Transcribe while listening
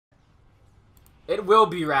It will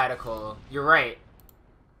be radical. You're right.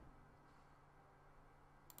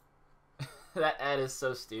 That ad is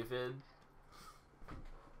so stupid.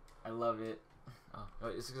 I love it. Oh,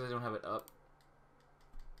 it's because I don't have it up.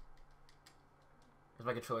 Is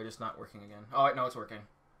my controller just not working again? Oh, wait, no, it's working.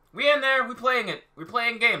 We in there. We playing it. We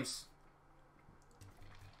playing games.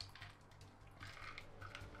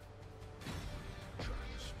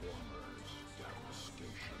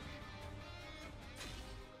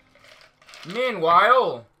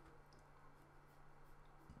 Meanwhile,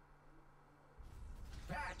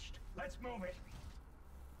 patched. Let's move it.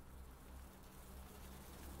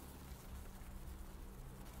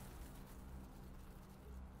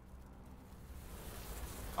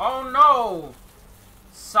 oh no!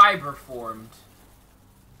 Cyber formed.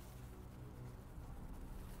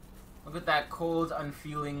 Look at that cold,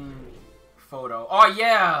 unfeeling photo. Oh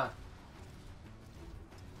yeah!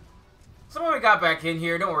 Someone we got back in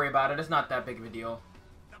here. Don't worry about it. It's not that big of a deal.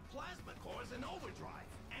 The plasma core is in overdrive,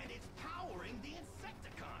 and it's powering the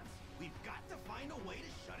Insecticons. We've got to find a way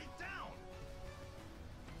to shut it down.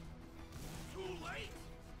 Too late.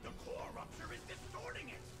 The core rupture is distorting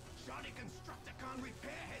it. Shutting Constructicon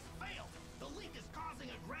repair has failed. The leak is causing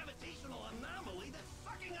a gravitational anomaly that's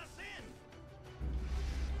sucking us in.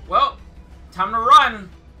 Well, time to run.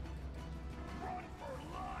 Run for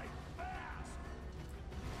life, fast.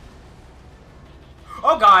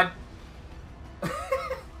 Oh god.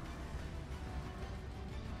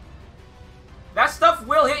 That stuff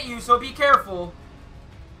will hit you, so be careful.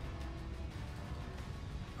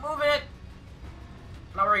 Move it.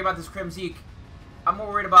 I'm not worried about this Crimzeek. I'm more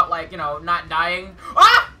worried about, like, you know, not dying.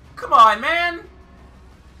 Ah! Come on, man!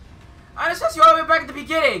 I just you all the way back at the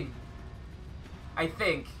beginning. I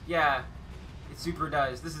think. Yeah. It super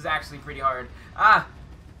does. This is actually pretty hard. Ah!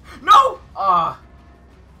 No! Ah!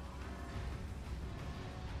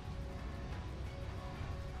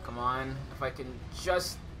 Come on. If I can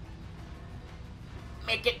just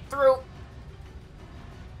make it through.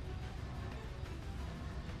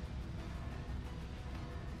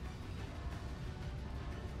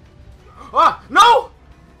 Ah! No!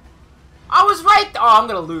 I was right! Oh, I'm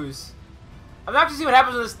gonna lose. I'm not to see what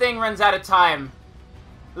happens when this thing runs out of time.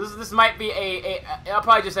 This might be I'll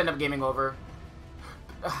probably just end up gaming over.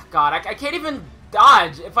 Ugh, God, I can't even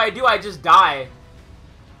dodge. If I do, I just die.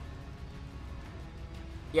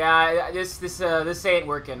 Yeah, this ain't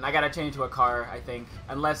working. I gotta change to a car, I think.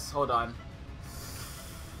 Unless, hold on.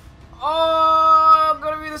 Oh, I'm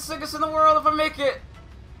gonna be the sickest in the world if I make it.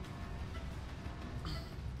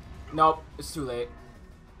 Nope, it's too late.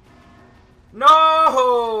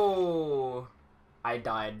 No! I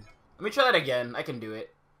died. Let me try that again. I can do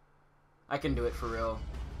it. I can do it for real.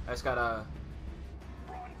 I just gotta...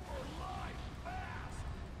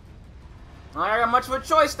 I got much of a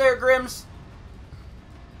choice there, Grims.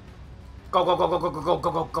 Go, go, go, go, go, go, go,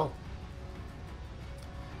 go, go, go.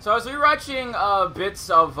 So I was rewatching bits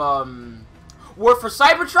of War for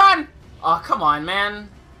Cybertron. Oh, come on, man.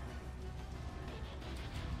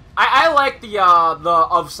 I like the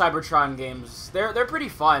of Cybertron games. They're pretty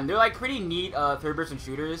fun. They're like pretty neat third-person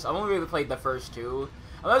shooters. I've only really played the first two.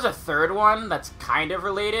 There's a third one that's kind of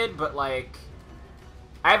related, but like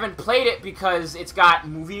I haven't played it because it's got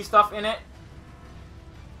movie stuff in it.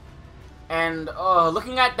 And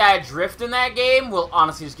looking at that drift in that game will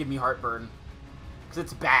honestly just give me heartburn. Because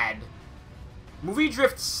it's bad. Movie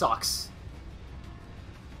drift sucks.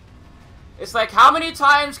 It's like, how many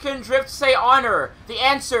times can drift say honor? The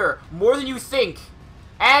answer, more than you think.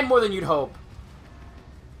 And more than you'd hope.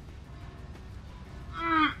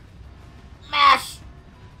 Mash!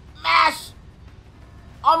 Mash!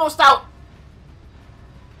 Almost out!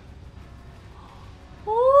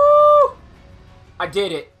 Woo! I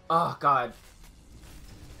did it. Oh, God.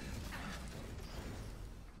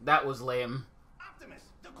 That was lame. Optimus,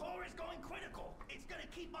 the core is going critical. It's gonna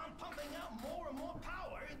keep on pumping out more and more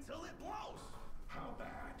power until it blows. How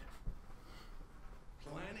bad?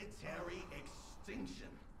 Planetary extinction.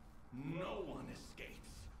 No one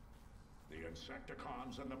escapes. The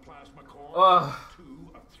Insecticons and the plasma core are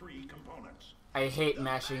 2 of 3 components. I hate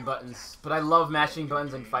mashing buttons, but I love mashing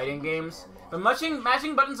buttons in fighting games. But mashing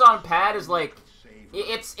buttons on pad is like,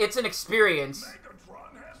 it's an experience.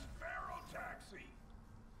 Megatron has Pharaoh-taxi.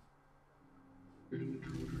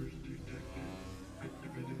 Intruders detected.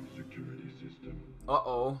 Activating security system.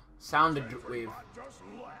 Uh-oh. Sound wave. Just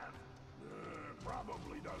laugh.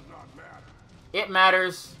 Probably does not matter. It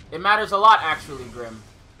matters. It matters a lot, actually, Grim.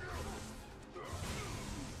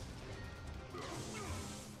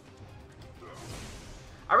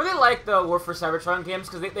 I really like the War for Cybertron games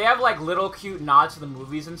because they have like little cute nods to the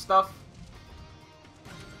movies and stuff.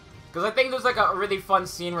 Because I think there's like a really fun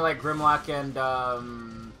scene where like Grimlock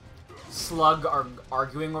and Slug are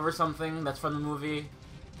arguing over something that's from the movie.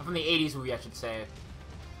 From the 80s movie, I should say.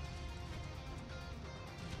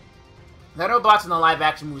 The Autobots in the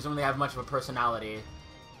live-action movies don't really have much of a personality.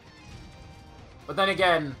 But then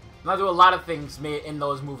again, they do a lot of things made in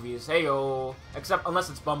those movies. Heyo, except unless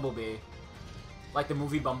it's Bumblebee, like the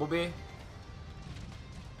movie Bumblebee.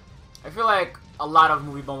 I feel like a lot of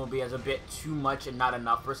movie Bumblebee has a bit too much and not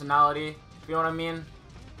enough personality. If you know what I mean?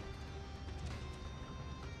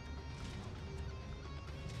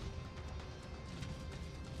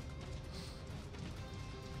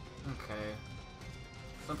 Okay.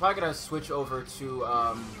 So I'm probably gonna switch over to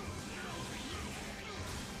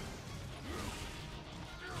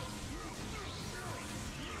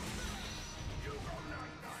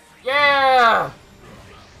yeah!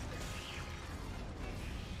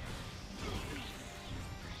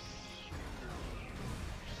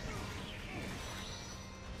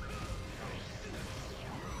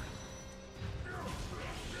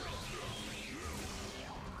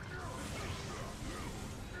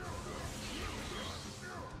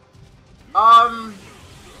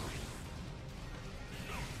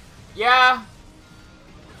 Yeah.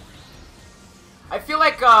 I feel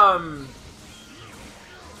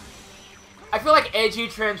like edgy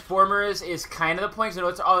Transformers is kind of the point. So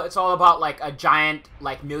it's all about like a giant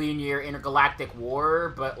like million-year intergalactic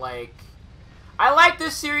war, but like I like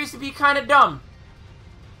this series to be kind of dumb.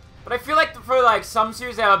 But I feel like for like some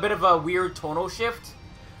series they have a bit of a weird tonal shift,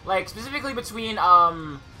 like specifically between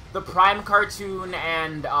the Prime cartoon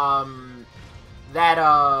and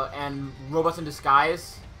and Robots in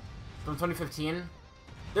Disguise from 2015.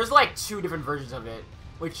 There's like 2 different versions of it,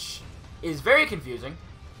 which is very confusing.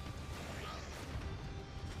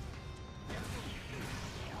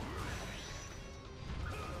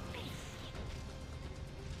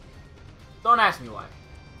 Don't ask me why.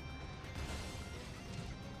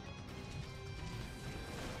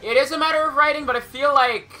 It is a matter of writing, but I feel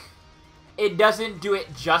like it doesn't do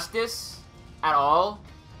it justice at all,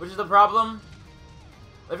 which is the problem.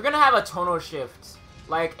 If you're gonna have a tonal shift,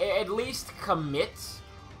 like, at least commit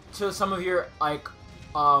to some of your, like,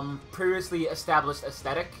 previously established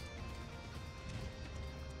aesthetic.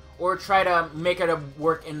 Or try to make it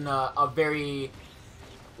work in a very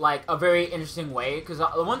interesting way. Because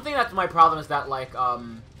the one thing that's my problem is that, like,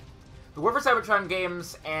 the War for Cybertron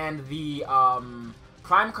games and the,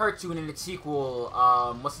 Prime cartoon and its sequel,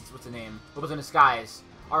 what's the name? Robots in Disguise,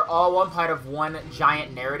 are all one part of one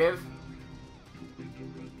giant narrative.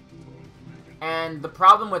 And the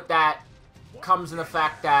problem with that comes in the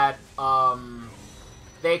fact that,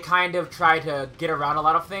 they kind of try to get around a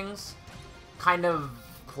lot of things, kind of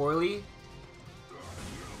poorly.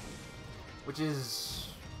 Which is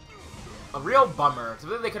a real bummer. Because I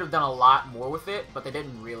think they could have done a lot more with it, but they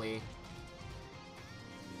didn't really.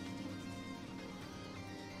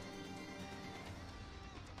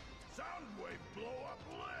 Soundwave blow up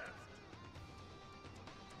left.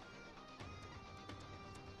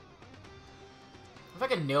 If I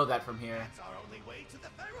can nail that from here. That's our only way to the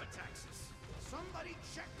Verotaxis. Somebody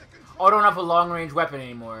check the control. Oh, I don't have a long-range weapon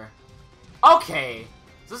anymore. Okay.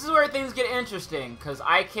 So this is where things get interesting, because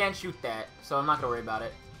I can't shoot that, so I'm not going to worry about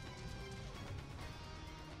it.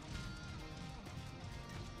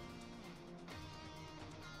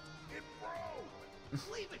 It broke.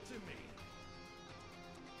 Leave it to me.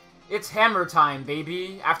 It's hammer time,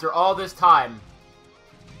 baby. After all this time.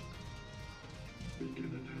 Begin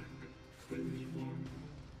attack. Phase 1.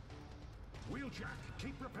 Wheeljack,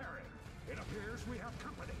 keep preparing. It appears we have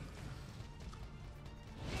company.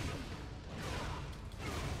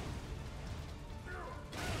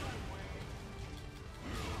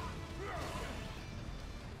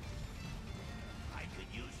 I could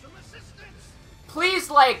use some assistance. Please,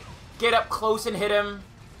 like, get up close and hit him.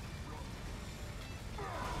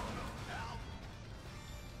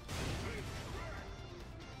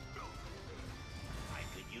 I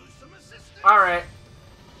could use some assistance. Alright.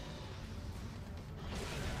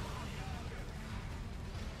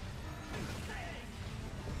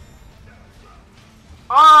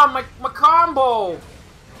 Ah, my combo!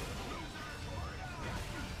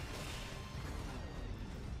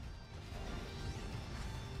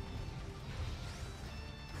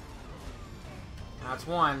 That's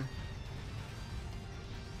one.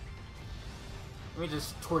 Let me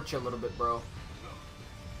just torch you a little bit, bro.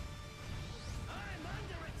 I'm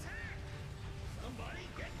under attack. Somebody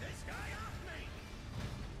get this guy off me.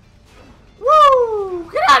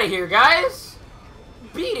 Woo! Get out of here, guys!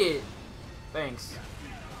 Beat it! Thanks.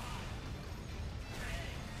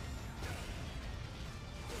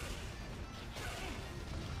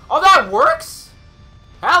 Oh, that works?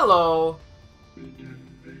 Hello. Begin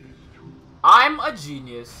phase 2. I'm a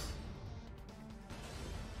genius.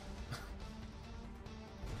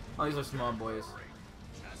 Oh, these are small boys.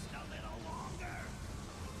 Just a little longer.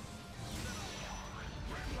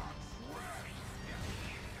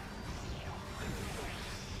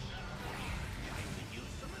 I could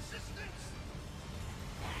use some assistance.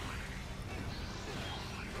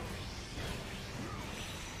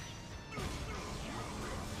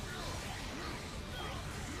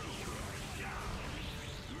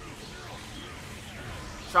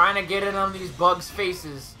 Trying to get in on these bugs'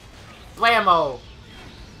 faces. Blammo!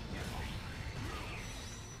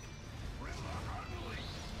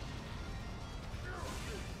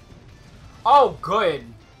 Oh, good.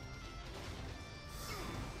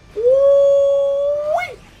 Ooh,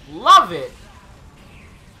 love it.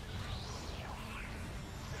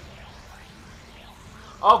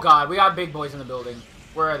 Oh god, we got big boys in the building.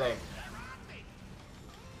 Where are they?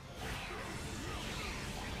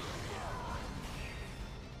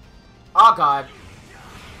 Oh god.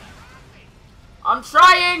 I'm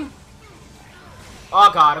trying!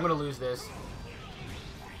 Oh god, I'm gonna lose this.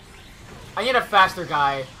 I need a faster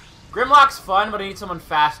guy. Grimlock's fun, but I need someone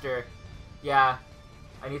faster. Yeah,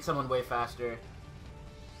 I need someone way faster.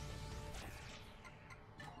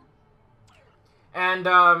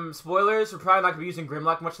 And, spoilers, we're probably not going to be using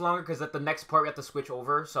Grimlock much longer, because at the next part we have to switch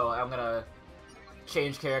over, so I'm gonna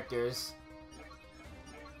change characters.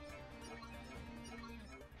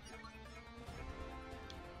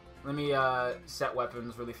 Let me, set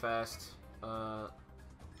weapons really fast. I'm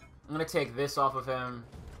gonna take this off of him.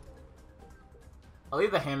 I'll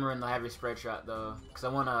leave the hammer and the heavy spread shot, though, because I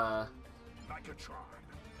want to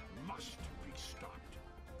must be stopped.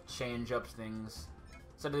 change up things.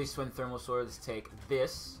 Instead of these twin thermal swords, take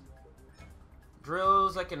this.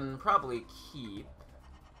 Drills I can probably keep.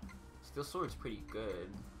 Steel sword's pretty good.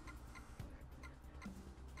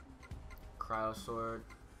 Cryo sword.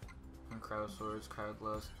 And cryo swords, cryo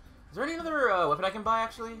gloves. Is there any other weapon I can buy,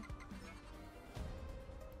 actually?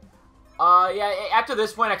 Yeah, after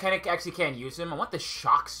this point, I actually can't use him. I want the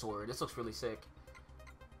shock sword. This looks really sick.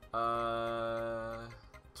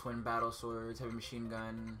 Twin battle swords, heavy machine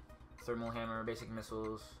gun, thermal hammer, basic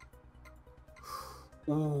missiles.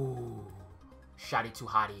 Ooh. Shoddy too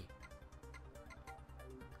hotty.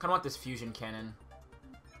 Kinda want this fusion cannon.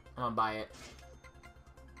 I'm gonna buy it.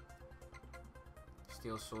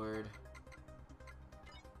 Steel sword.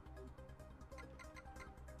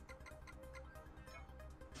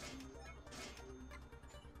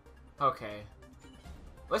 Okay.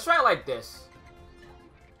 Let's try it like this.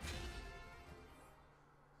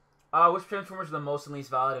 Which Transformers are the most and least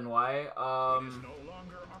valid and why?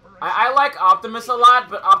 I like Optimus a lot,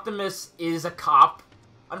 but Optimus is a cop,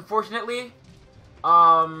 unfortunately.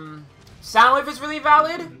 Soundwave is really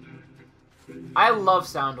valid. I love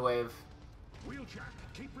Soundwave. Wheeljack,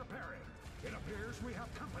 keep repairing. It appears we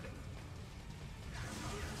have company.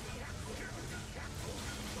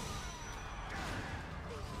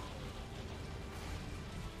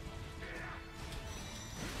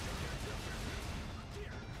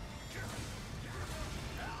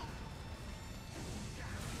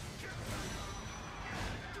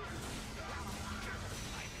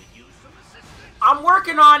 I'm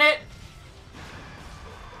working on it!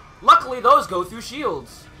 Luckily, those go through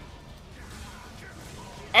shields.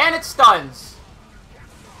 And it stuns.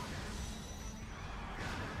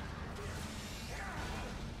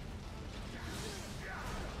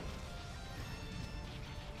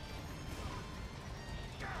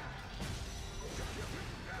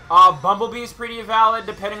 Bumblebee's pretty valid,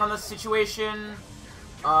 depending on the situation.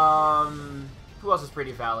 Who else is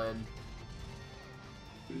pretty valid?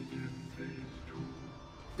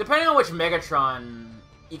 Depending on which Megatron,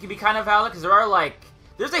 you can be kind of valid, because there are, like...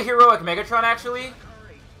 There's a heroic Megatron, actually.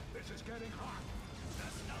 This is getting hot.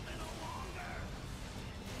 Just a little longer.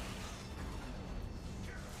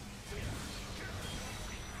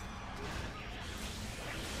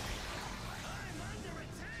 I'm under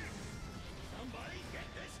attack. Somebody get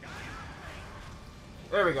this guy off me.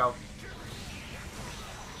 There we go.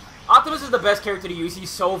 Optimus is the best character to use. He's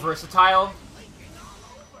so versatile.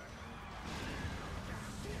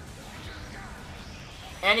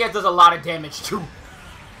 And he does a lot of damage, too.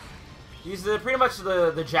 He's pretty much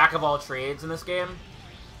the jack of all trades in this game.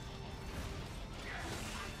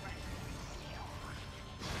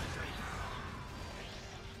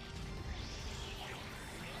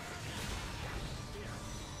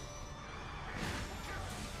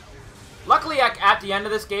 Luckily, at the end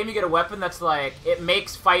of this game, you get a weapon that's like, it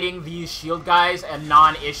makes fighting these shield guys a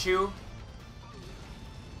non-issue.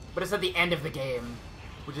 But it's at the end of the game.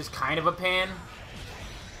 which is kind of a pain.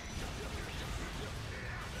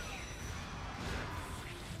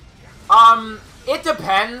 It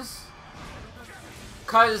depends.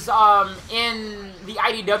 Cause, in the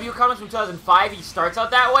IDW comics from 2005, he starts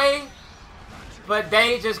out that way. But then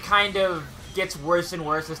it just kind of gets worse and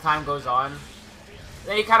worse as time goes on.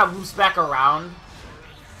 Then he kind of loops back around.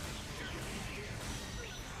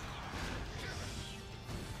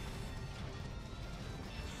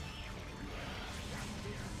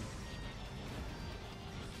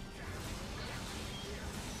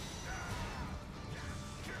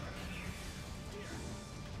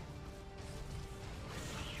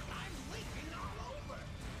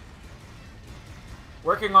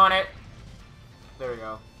 Working on it. There we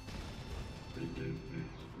go.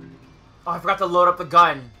 Oh, I forgot to load up the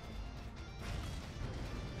gun.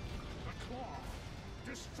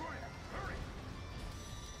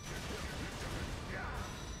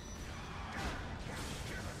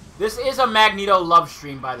 This is a Magneto love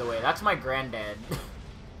stream, by the way. That's my granddad.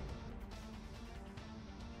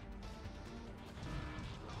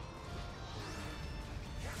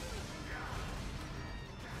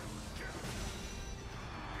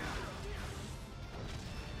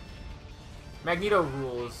 Magneto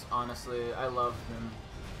rules, honestly. I love him.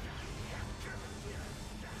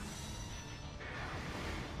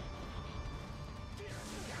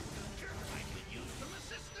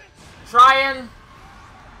 Trying.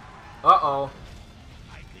 Uh-oh.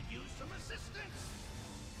 I could use some assistance.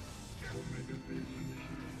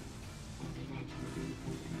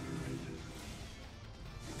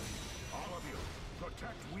 All of you,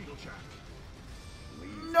 protect Wheeljack.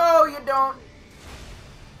 No, you don't.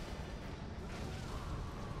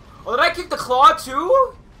 Oh, did I kick the claw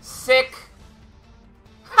too? Sick.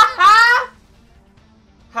 Haha.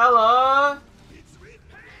 Hello.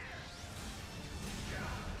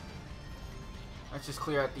 Let's just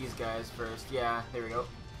clear out these guys first. Yeah, there we go.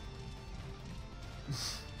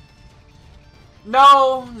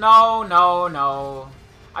 No, no, no, no.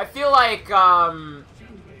 I feel like,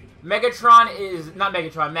 Megatron is... Not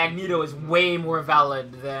Megatron, Magneto is way more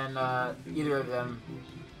valid than, either of them.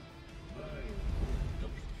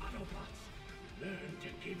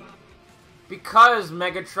 Because,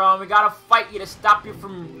 Megatron, we gotta fight you to stop you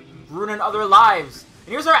from ruining other lives. And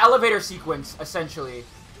here's our elevator sequence, essentially.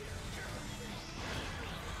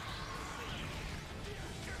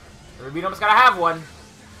 Every beat 'em's gotta have one.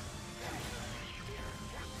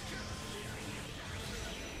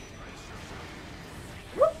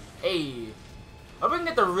 Whoop. Hey. I'm hoping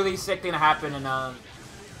that the really sick thing to happen in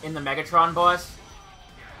the Megatron boss.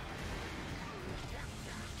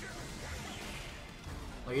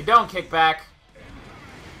 Well, you don't kick back.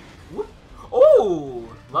 Whoop. Oh,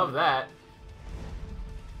 love that.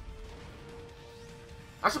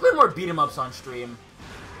 I should play more beat 'em ups on stream.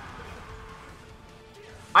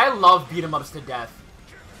 I love beat 'em ups to death.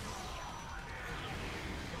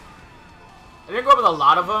 I didn't go with a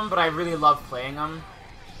lot of them, but I really love playing them.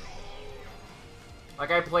 Like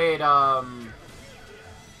I played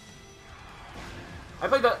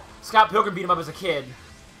the Scott Pilgrim beat 'em up as a kid,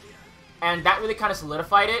 and that really kind of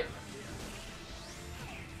solidified it.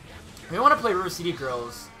 I want to play River City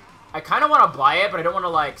Girls. I kind of want to buy it, but I don't want to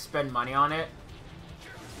like spend money on it.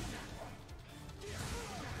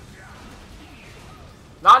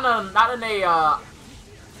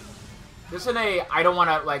 Just in a, I don't want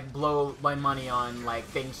to, like, blow my money on, like,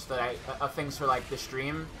 things that things for, like, the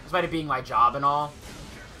stream. Despite it being my job and all.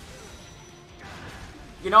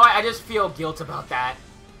 You know, I just feel guilt about that.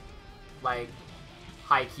 Like,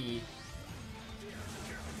 high-key.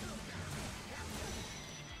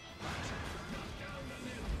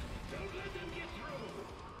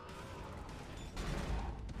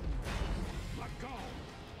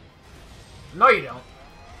 No, you don't.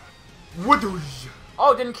 Whoosh.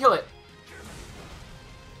 Oh, didn't kill it.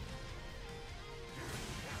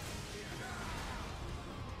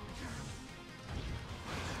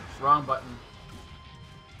 Wrong button.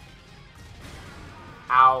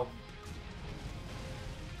 Ow.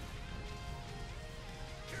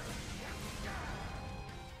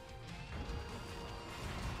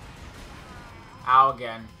 Ow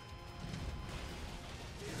again.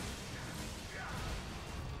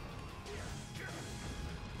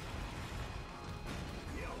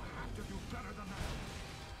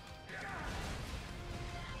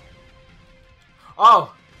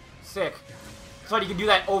 Oh, sick. So you can do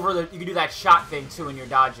that you can do that shot thing too when you're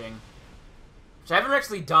dodging, which I haven't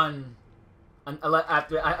actually done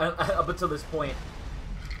up until this point.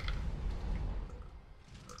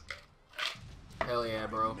 Hell yeah,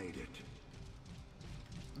 bro.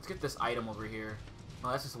 Let's get this item over here.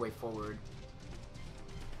 Oh, that's just the way forward.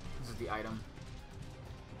 the item.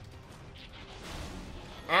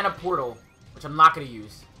 And a portal, which I'm not going to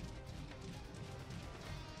use.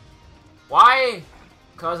 Why?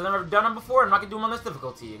 Because I've never done them before. I'm not going to do them on this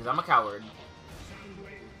difficulty, because I'm a coward.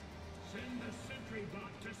 Send the sentry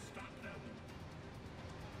bot to stop them.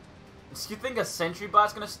 You think a sentry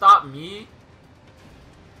bot's going to stop me?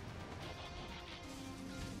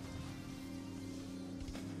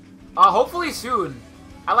 Hopefully soon.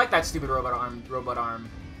 I like that stupid robot arm.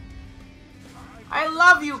 I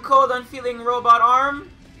love you, cold, unfeeling robot arm.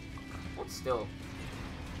 Hold still.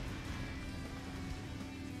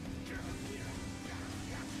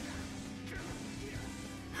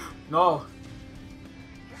 No.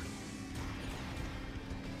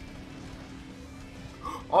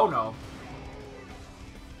 Oh no.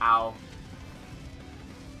 Ow.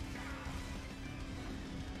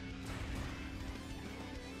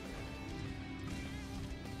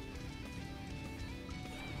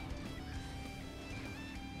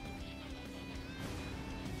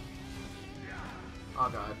 Oh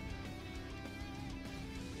god.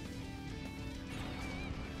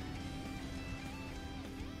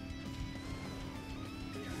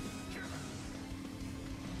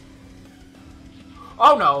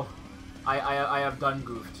 Oh no! I have done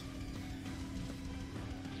goofed.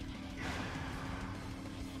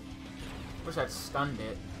 Wish I'd stunned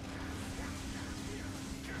it.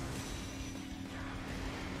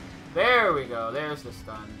 There we go, there's the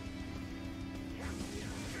stun.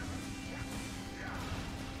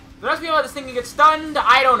 The next people this thing can get stunned,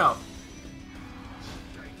 I don't know.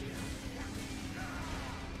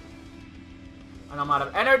 And I'm out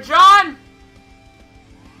of energon!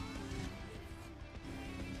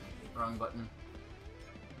 Wrong button.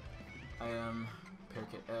 Item,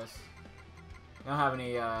 Paracit S. I don't have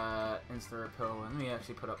any insta repel. Let me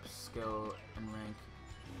actually put up skill and rank.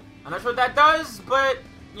 I'm not sure what that does, but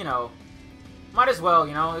you know, might as well.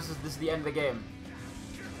 You know, this is the end of the game.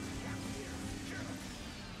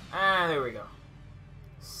 Ah, there we go.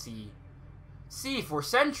 C. C for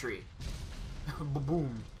sentry.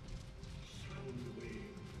 Boom.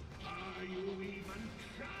 Are you even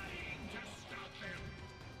trying to stop them?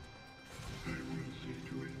 I will see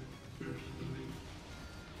to it personally.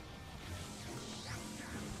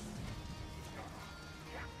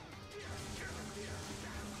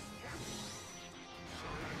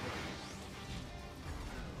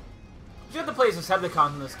 You have to play as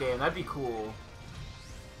Decepticons in this game. That'd be cool.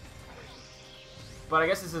 But I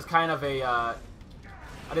guess this is kind of a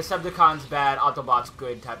Decepticons bad, Autobots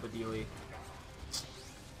good type of dealie.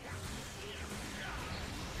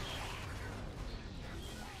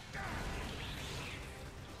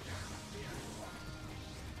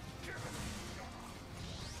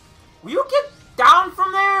 Will you get down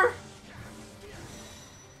from there?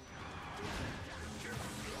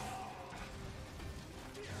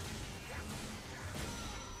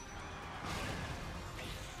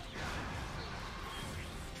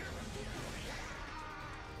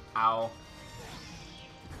 Ow.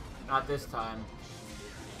 Not this time.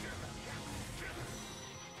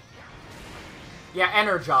 Yeah,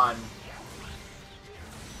 Energon.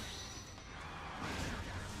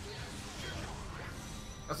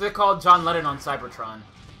 That's what they called John Lennon on Cybertron.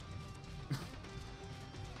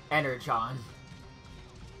 Energon.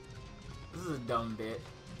 This is a dumb bit.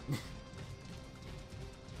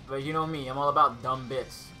 But you know me, I'm all about dumb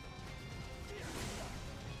bits.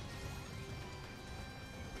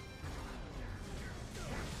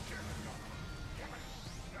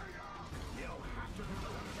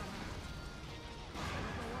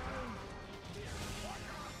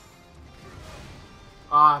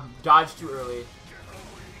 Dodged too early.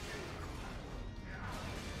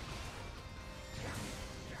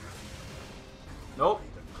 Nope.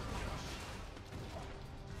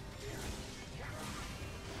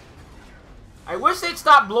 I wish they'd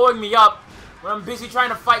stop blowing me up when I'm busy trying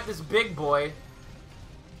to fight this big boy.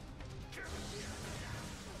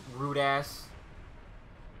 Rude ass.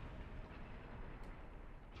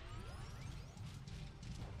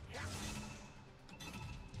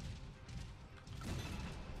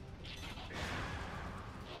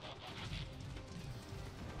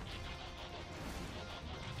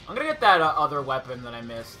 I'm gonna get that other weapon that I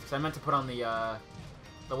missed, because I meant to put on the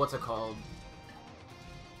what's it called?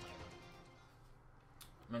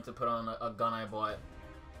 I meant to put on a gun I bought.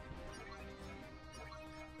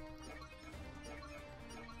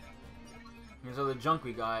 Here's all the junk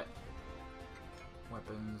we got.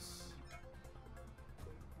 Weapons.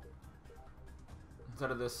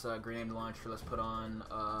 Instead of this grenade launcher, let's put on,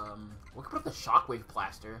 we could put the shockwave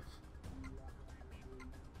plaster.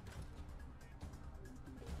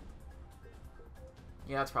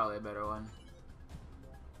 Yeah, that's probably a better one.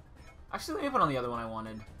 Actually, let me put on the other one I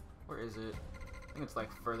wanted. Where is it? I think it's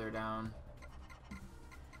like further down.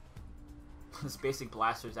 This basic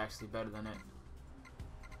blaster is actually better than it.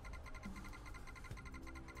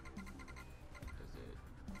 What is it?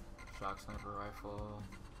 Shock sniper rifle,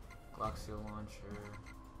 Glock seal launcher,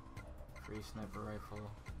 free sniper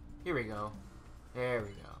rifle. Here we go. There we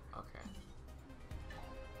go. Okay.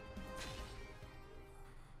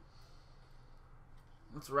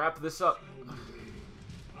 Let's wrap this up.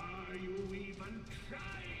 Are you even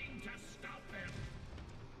trying to stop him?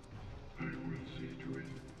 I will see to it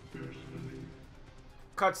personally.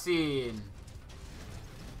 Cutscene.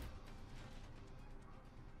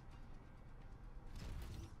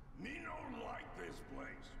 Me don't like this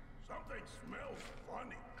place. Something smells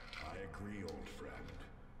funny. I agree, old friend.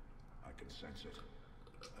 I can sense it.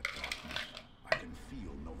 A darkness. I can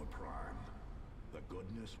feel Nova Prime. The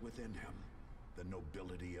goodness within him. The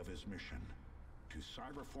nobility of his mission. To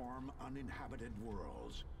cyberform uninhabited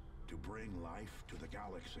worlds. To bring life to the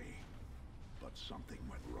galaxy. But something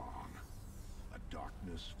went wrong. A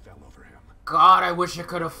darkness fell over him. God, I wish I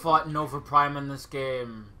could have fought Nova Prime in this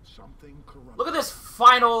game. Something corrupted. Look at this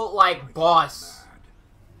final, like, boss.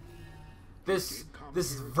 This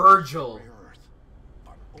Virgil. Earth,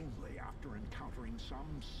 but only after encountering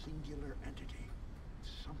some singular entity.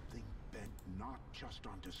 Something bent not just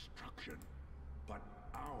on destruction, but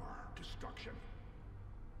our destruction.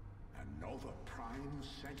 And Nova Prime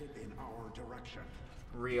sent it in our direction.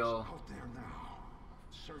 Real. It's out there now,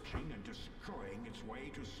 searching and destroying its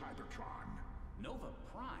way to Cybertron. Nova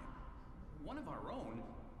Prime? One of our own?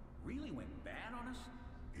 Really went bad on us?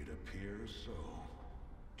 It appears so.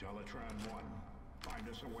 Teletran 1, find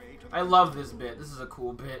us a way to the I love this bit. This is a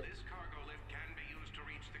cool bit. This cargo lift can be used to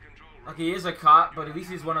reach the control room. Like, he is a cop, but at least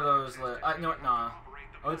he's one of those, like, you know what, nah.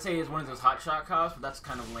 I would say he's one of those hotshot cops, but that's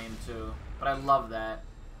kind of lame, too. But I love that.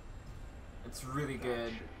 It's really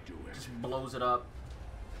good. do it. Just blows it up.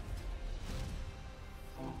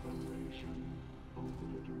 Operation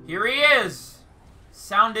Obliterate. Here he is!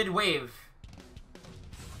 Sounded Wave.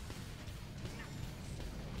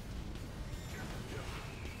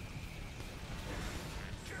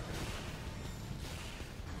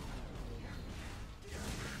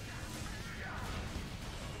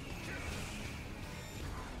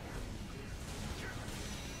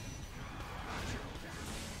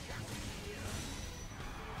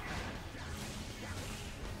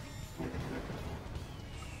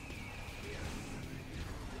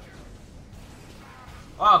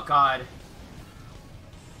 Oh god.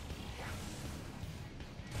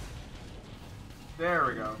 There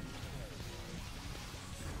we go.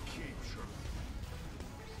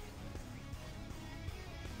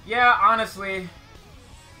 Yeah, honestly.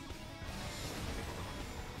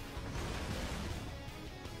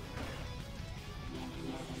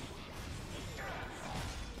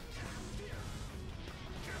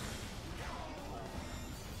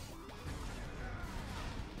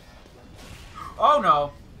 Oh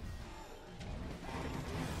no.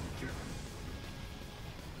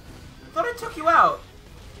 I thought I took you out.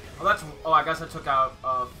 Oh, that's. Oh, I guess I took out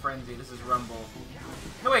Frenzy. This is Rumble.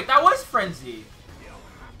 No, wait, that was Frenzy.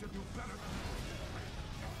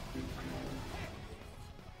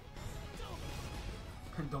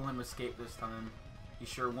 Don't let him escape this time. He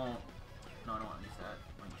sure won't. No, I don't want to use that.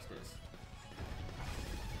 I want to use this.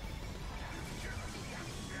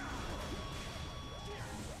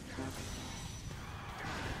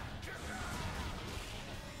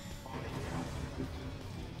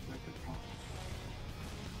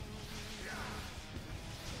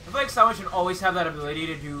 I feel like someone should always have that ability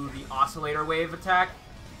to do the oscillator wave attack.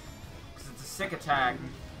 Because it's a sick attack.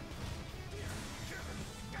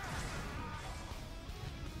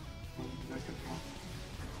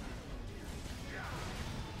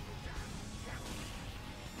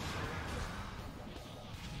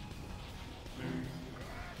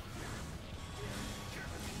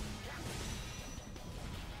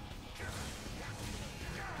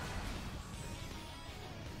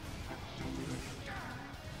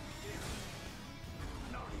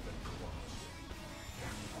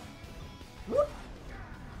 Whoop.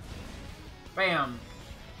 Bam.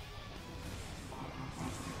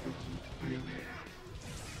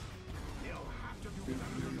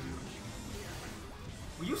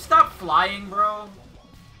 Will you stop flying, bro?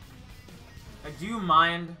 Like, do you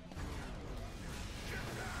mind?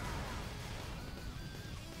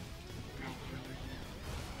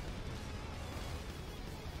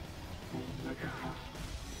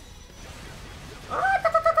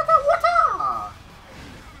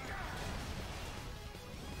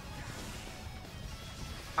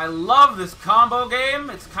 I love this combo game.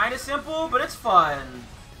 It's kind of simple, but it's fun.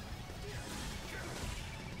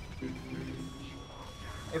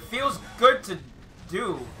 It feels good to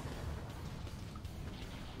do.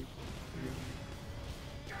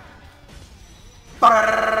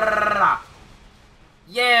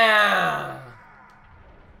 Yeah!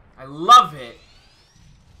 I love it.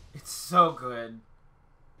 It's so good.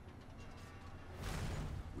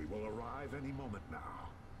 We will arrive any moment now.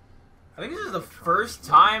 I think this is the first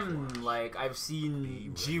time, like, I've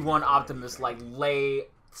seen G1 Optimus, like, lay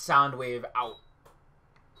Soundwave out.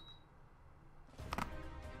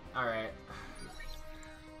 Alright.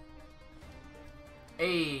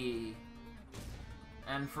 Hey.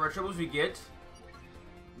 And for our troubles we get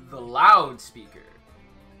the loudspeaker.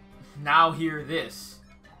 Now hear this.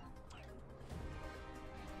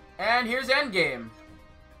 And here's Endgame.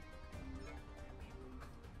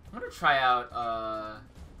 I'm gonna try out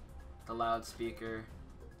the loudspeaker.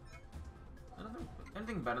 I don't think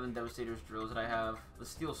anything better than Devastator's drills that I have. The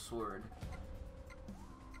steel sword.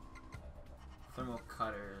 Thermal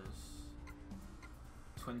cutters.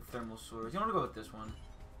 Twin thermal swords. You want to go with this one.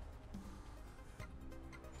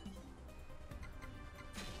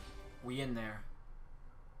 We in there.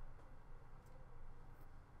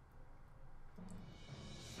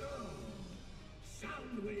 So,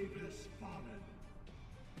 Soundwave has fallen.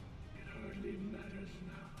 It hardly matters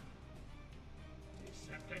now.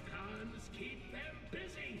 Decepticons, keep them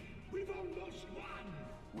busy. We've almost won.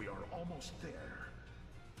 We are almost there.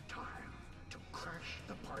 Time to crash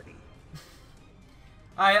the party.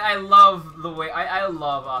 I love the way I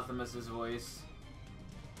love Optimus's voice.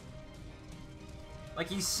 Like,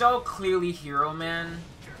 he's so clearly Hero Man.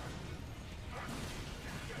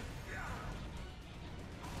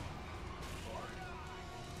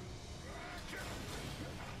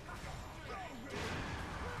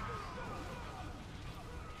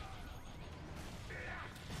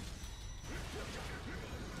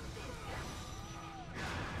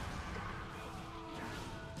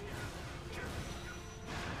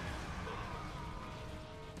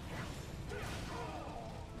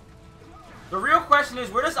 The real question is,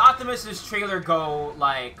 where does Optimus's trailer go,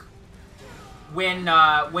 like, when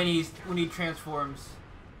he transforms?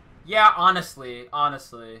 Yeah, honestly.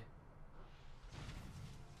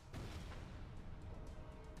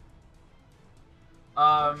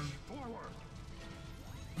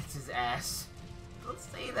 It's his ass. Don't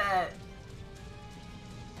say that.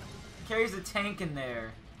 He carries a tank in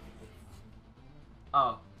there.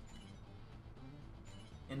 Oh.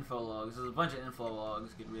 Info logs. There's a bunch of info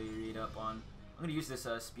logs you could really read up on. I'm gonna use this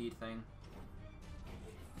speed thing.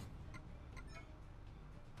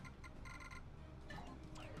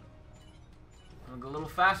 I'm gonna go a little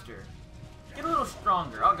faster. Get a little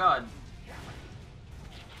stronger. Oh god.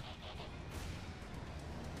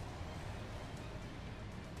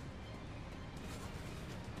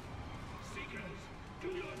 Seekers, do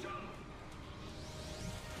your job.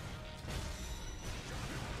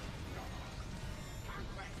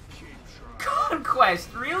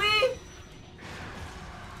 Conquest, really?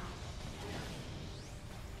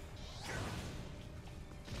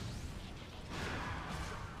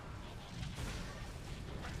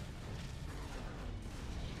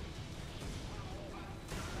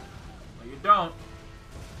 No, you don't.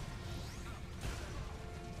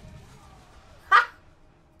 Ha!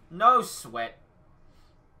 No sweat.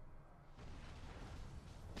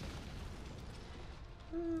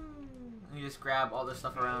 Let me just grab all this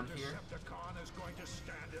stuff around here. Decepticon is going to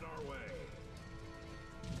stand in our way.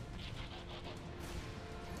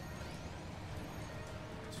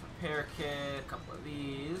 Repair kit, a couple of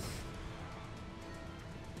these.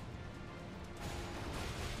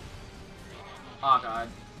 Oh god.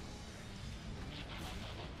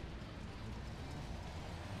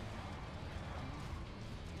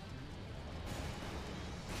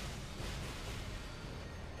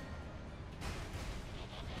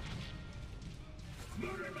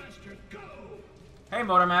 Motormaster, go! Hey,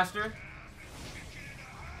 Motormaster.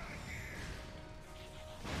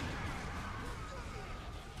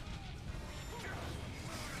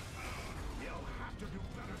 You'll have to do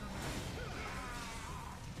better than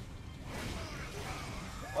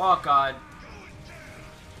that. Oh god.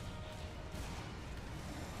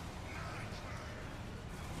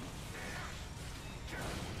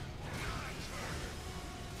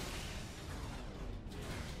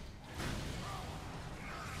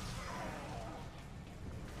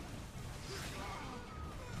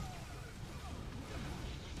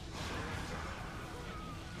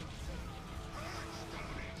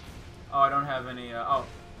 Oh, I don't have any, oh.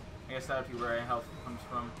 I guess that would be where my health comes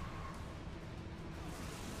from.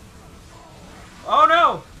 Oh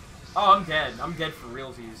no! Oh, I'm dead. I'm dead for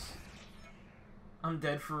realsies. I'm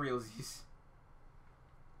dead for realsies.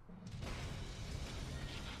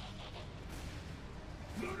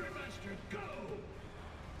 Motormaster, go!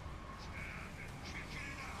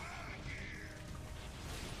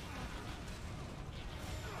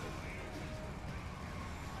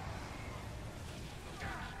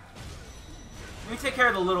 Let me take care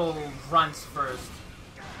of the little grunts first.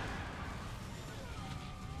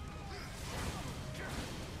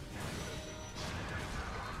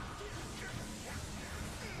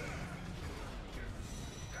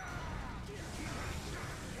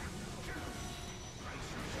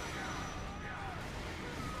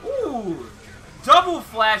 Ooh! Double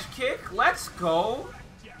flash kick! Let's go!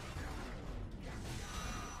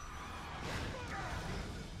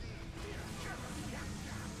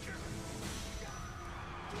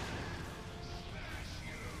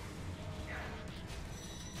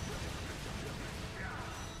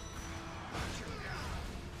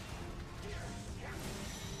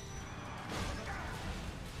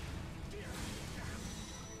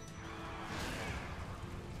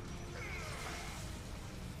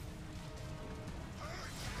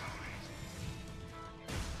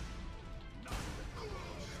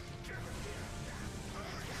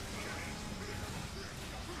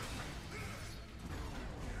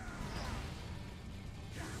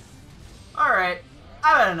 Alright,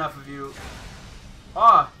 I've had enough of you.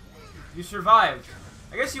 Ah, you survived.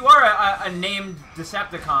 I guess you are a named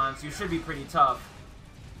Decepticon, so you should be pretty tough.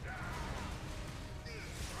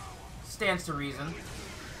 Stands to reason.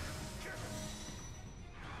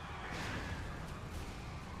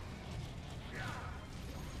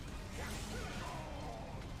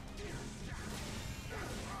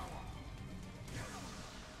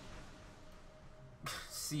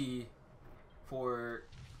 C for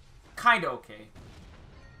kinda okay.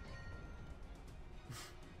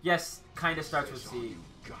 Yes, kinda starts with C.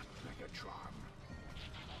 Got Megatron.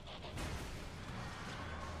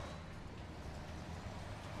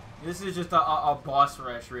 This is just a boss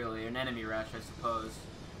rush, really. An enemy rush, I suppose.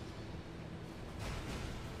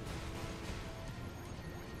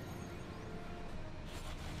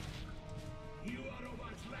 You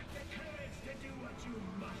Autobots lack the courage to do what you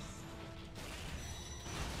must.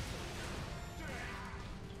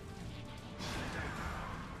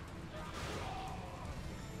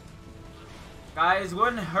 Guys,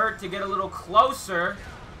 wouldn't hurt to get a little closer.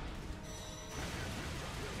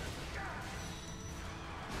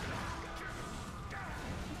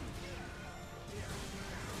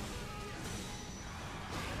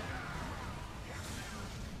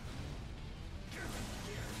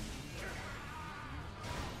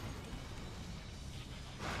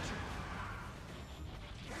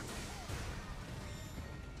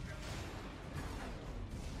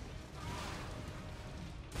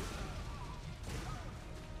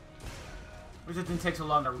 Which it didn't take so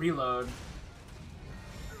long to reload.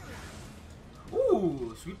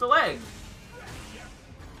 Ooh, sweep the leg.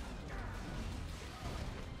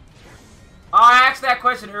 Oh, I asked that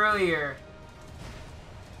question earlier.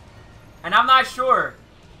 And I'm not sure.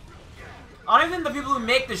 I don't even think the people who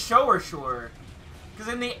make the show are sure.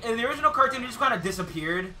 Because in the original cartoon, it just kind of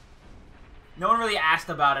disappeared. No one really asked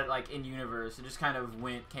about it, like, in universe. It just kind of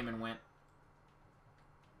came and went.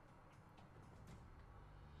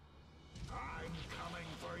 I'm coming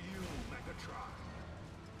for you, Megatron.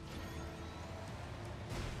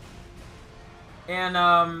 And,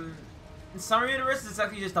 in some universes, it's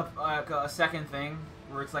actually just a second thing,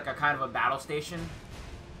 where it's like a kind of a battle station.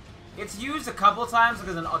 It's used a couple times like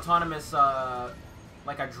as an autonomous,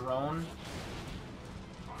 like a drone.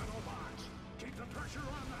 Autobots, keep the pressure on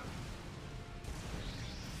them.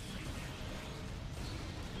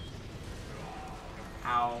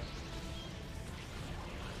 Ow.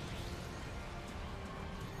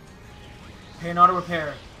 Pay an auto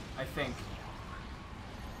repair, I think.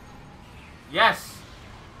 Yes!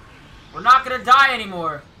 We're not gonna die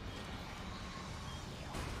anymore!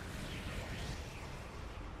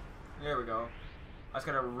 There we go. I just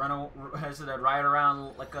gotta ride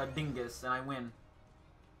around like a dingus and I win.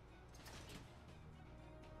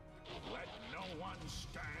 Let no one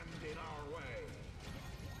stand in our way.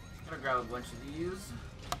 Gonna grab a bunch of these.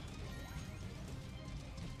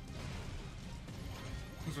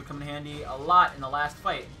 These would come in handy a lot in the last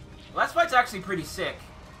fight. The last fight's actually pretty sick.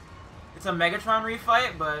 It's a Megatron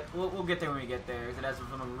refight, but we'll get there when we get there. It has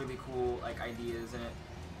some really cool like ideas in it.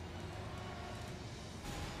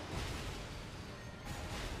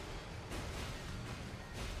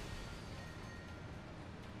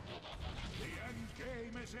 The end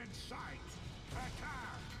game is in sight.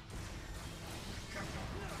 Attack!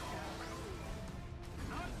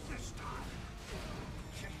 Not this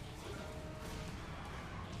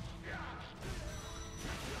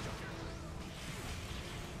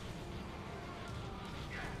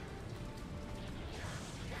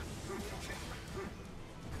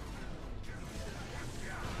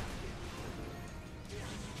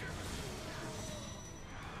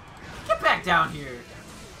back down here.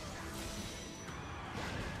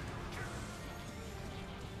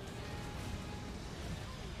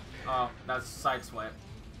 Oh, that's side swipe.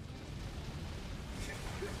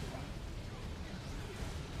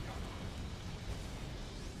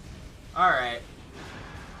 Alright.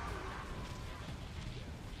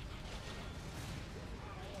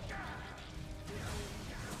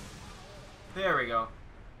 There we go.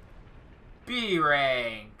 B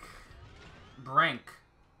rank. Brank,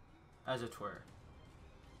 as it were.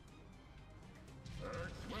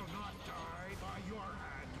 Earth will not die by your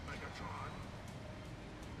hand, Megatron.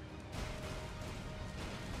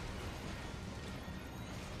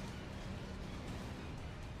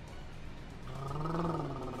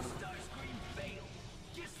 Starscream failed.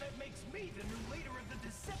 Guess that makes me the new leader of the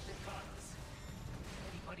Decepticons.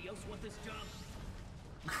 Anybody else want this job?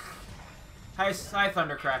 Hi,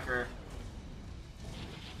 Thundercracker.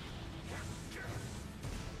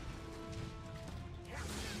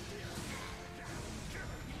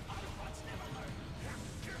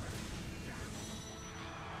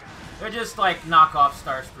 They're just like knockoff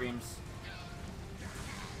Starscreams.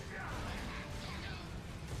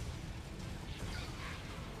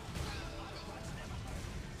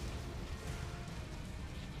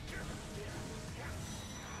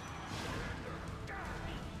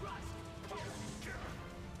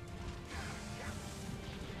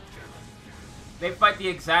 They fight the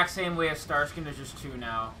exact same way as Starscream, there's just two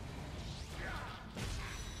now.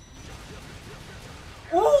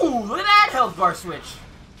 Ooh, look at that health bar switch!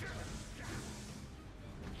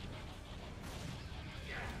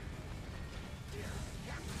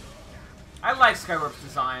 I like Skywarp's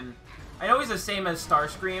design. I know he's the same as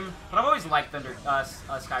Starscream, but I've always liked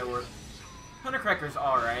Skywarp. Thundercracker's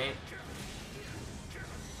alright.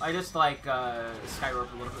 I just like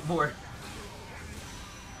Skywarp a little bit more.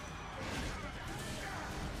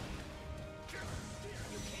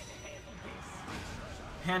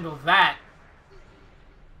 Handle that.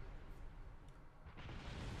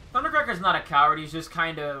 Thundercracker's not a coward, he's just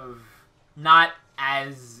kind of not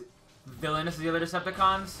as villainous as the other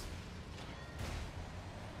Decepticons.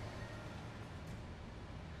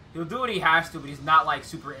 He'll do what he has to, but he's not, like,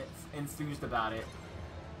 super enthused about it.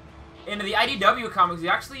 In the IDW comics, he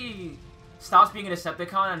actually stops being a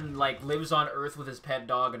Decepticon and, like, lives on Earth with his pet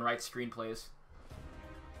dog and writes screenplays.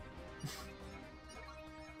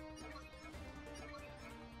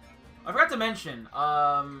 I forgot to mention,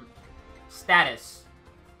 status.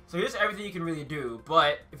 So here's everything you can really do,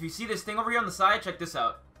 but if you see this thing over here on the side, check this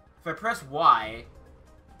out. If I press Y,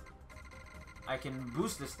 I can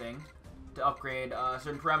boost this thing to upgrade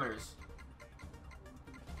certain parameters.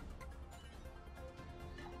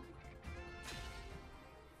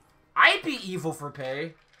 I'd be evil for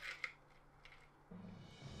pay.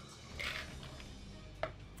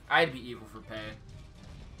 I'd be evil for pay.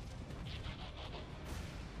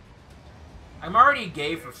 I'm already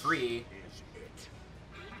gay for free.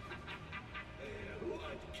 What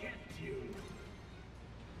kept you?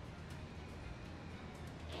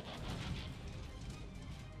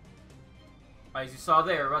 As you saw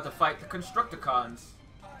there, we're about to fight the Constructicons.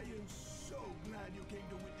 I am so glad you came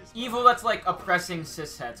to witness. Evil that's like oppressing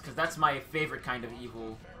cisheads, because that's my favorite kind of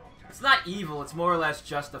evil. It's not evil, it's more or less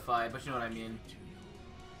justified, but you know what I mean.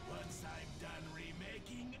 Once I'm done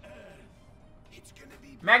remaking Earth, it's gonna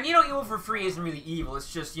be. Magneto evil for free isn't really evil,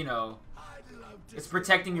 it's just, you know, I'd love to it's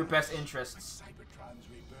protecting your best interests. Cybertron's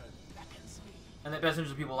rebirth beckons me. And the best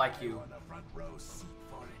interests of people like you. On a front row seat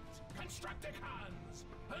for it. Constructicons,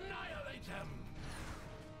 annihilate them.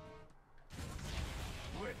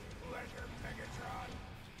 With pleasure, Megatron.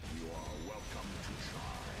 You are welcome to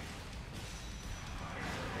try.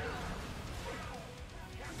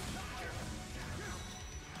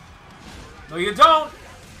 No, you don't!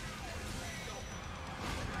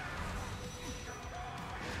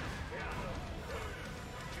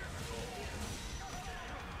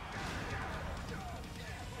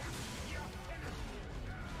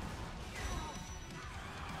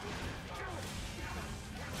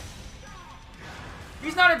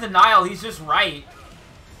 He's not in denial, he's just right.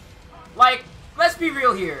 Like, let's be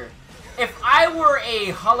real here. If I were a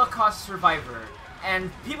Holocaust survivor,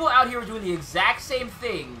 and people out here were doing the exact same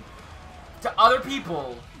thing to other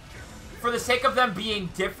people, for the sake of them being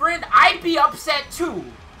different, I'd be upset too.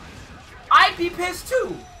 I'd be pissed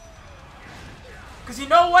too. Because you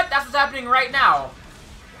know what? That's what's happening right now.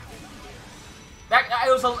 That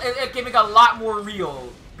it gave me a lot more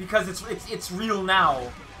real, because it's real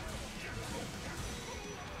now.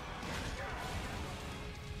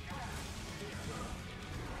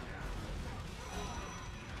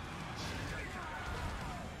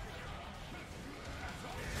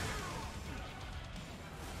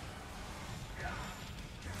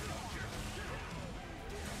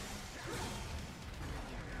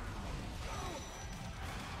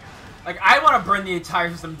 Like, I want to burn the entire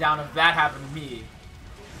system down if that happened to me.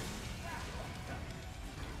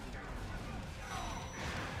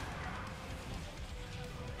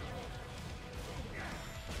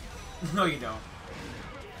 No, you don't.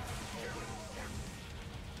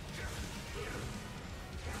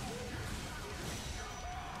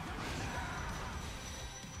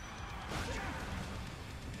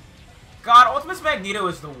 God, Ultimus Magneto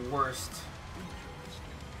is the worst.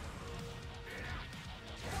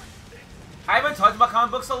 I haven't talked about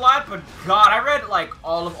comic books a lot, but God, I read like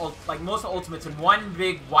most of Ultimates in one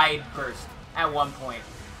big wide burst at one point,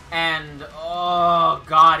 and oh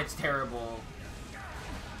God, it's terrible.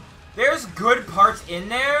 There's good parts in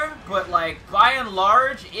there, but like by and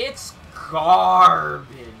large, it's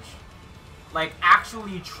garbage. Like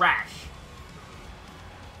actually trash.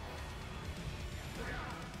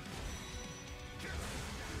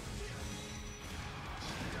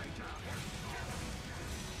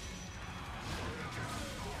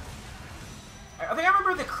 I think I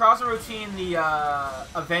remember the crossover between the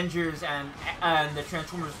Avengers and the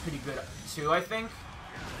Transformers was pretty good too, I think.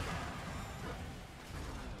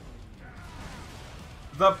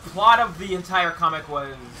 The plot of the entire comic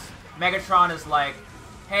was Megatron is like,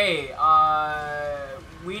 hey,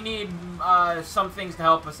 we need some things to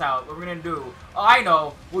help us out. What we're gonna do? Oh, I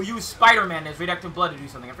know. We'll use Spider-Man as radioactive blood to do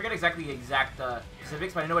something. I forget exactly the exact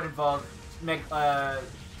specifics, but I know it involved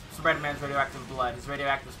Spider-Man's radioactive blood, his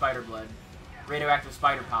radioactive spider blood. Radioactive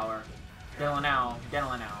spider power. Delanow.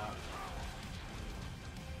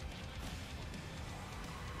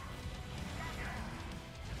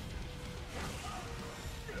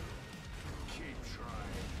 Keep trying.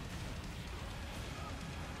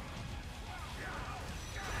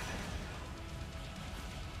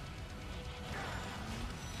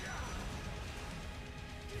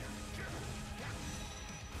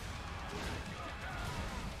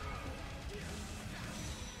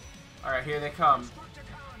 Alright, here they come.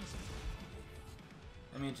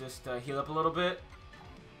 Let me just heal up a little bit.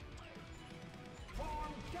 Form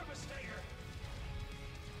Devastator.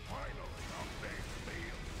 Finally, a big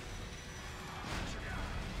meal.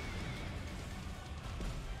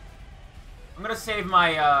 I'm gonna save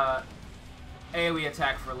my AoE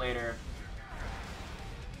attack for later.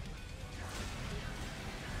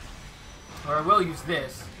 Or I will use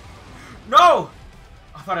this. No!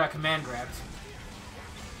 I thought I got command grabbed.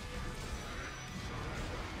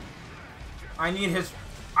 I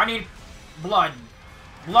need blood.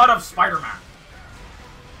 Blood of Spider-Man.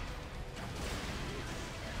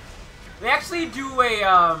 They actually do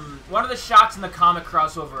a, one of the shots in the comic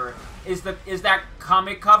crossover is that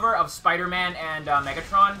comic cover of Spider-Man and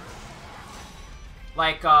Megatron.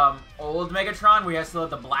 Like, old Megatron, where he has still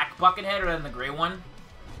the black bucket head rather than the gray one.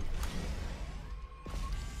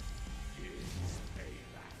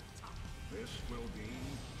 This will be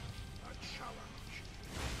a challenge.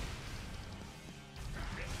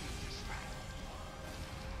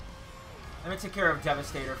 Let me take care of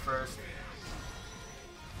Devastator first.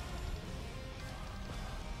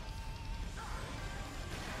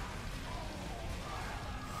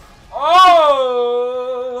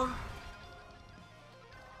 Oh!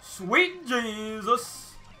 Sweet Jesus!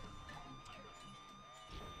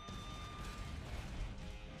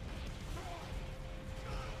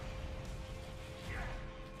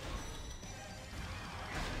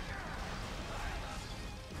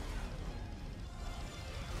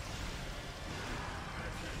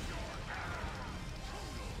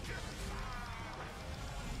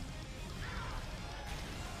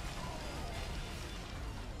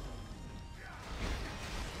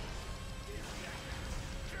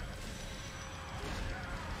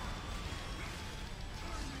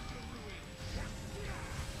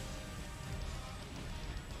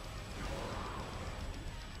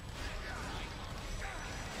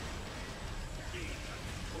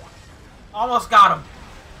 Almost got him.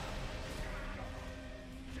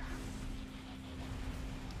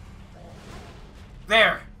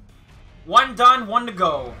 There. One done, one to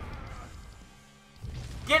go.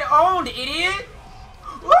 Get owned, idiot!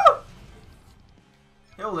 Woo!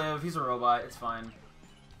 He'll live. He's a robot. It's fine.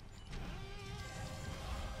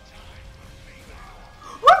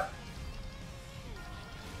 Woo!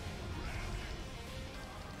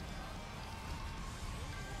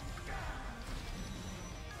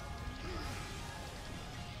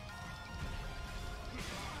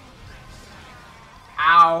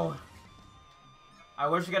 Ow. I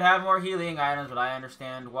wish I could have more healing items, but I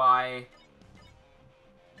understand why.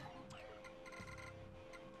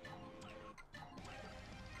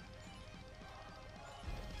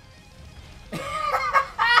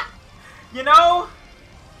 You know,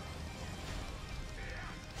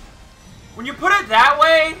 When you put it that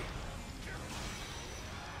way,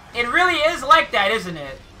 it really is like that, isn't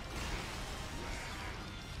it?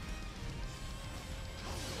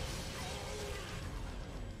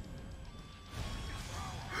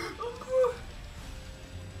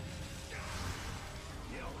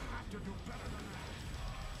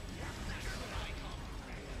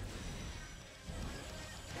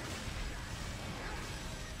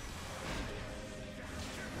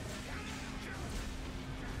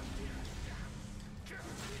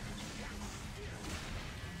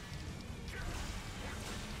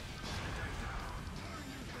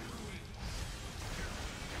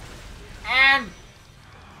 And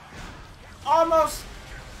almost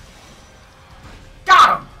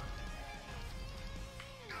got him.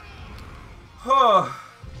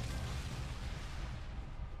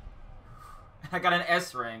 I got an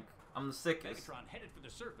S rank. I'm the sickest. Megatron headed for the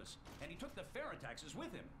surface, and he took the Ferrotaxes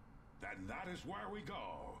with him. Then that is where we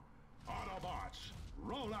go. Autobots,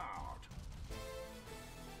 roll out.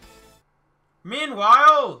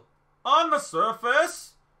 Meanwhile, on the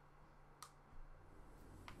surface,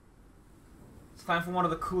 it's time for one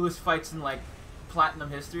of the coolest fights in, like, Platinum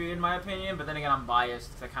history, in my opinion. But then again, I'm biased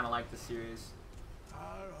because I kind of like the series.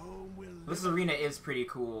 This arena is pretty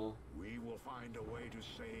cool. We will find a way to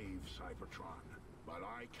save Cybertron, but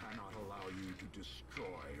I cannot allow you to destroy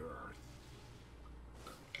Earth.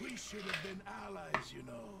 We should have been allies, you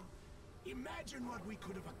know. Imagine what we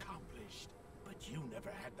could have accomplished. But you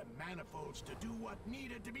never had the manifolds to do what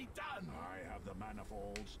needed to be done. I have the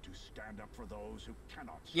manifolds to stand up for those who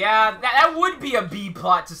cannot. Yeah, that would be a B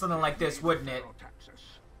plot to something like this, wouldn't it?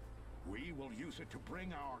 We will use it to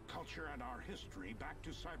bring our culture and our history back to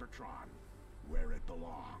Cybertron, where it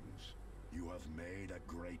belongs. You have made a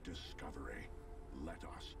great discovery. Let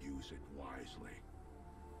us use it wisely.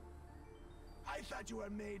 I thought you were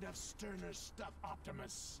made of sterner stuff,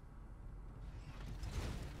 Optimus.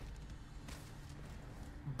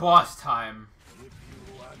 Boss time. If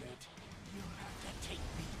you want it, you'll have to take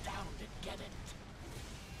me down to get it.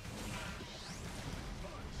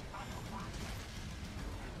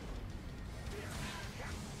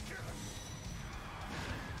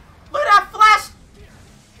 Look at that flash!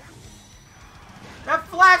 That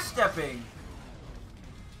flash stepping!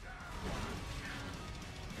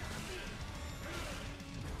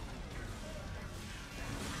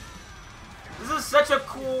 This is such a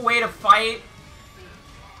cool way to fight.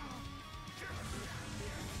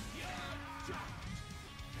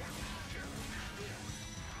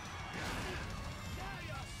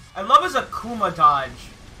 I love his Akuma dodge.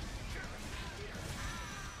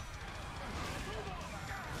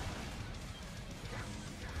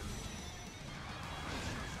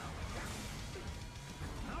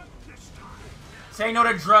 Say no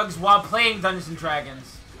to drugs while playing Dungeons and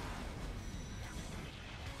Dragons.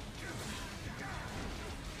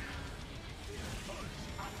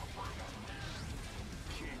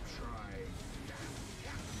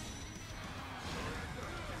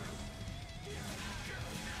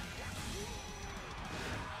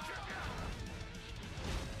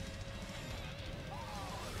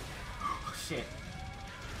 Oh, shit.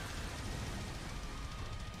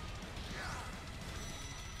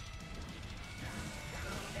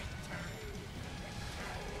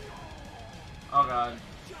 Oh god.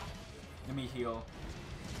 Let me heal.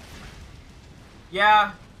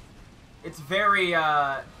 Yeah. It's very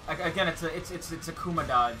again it's a Kuma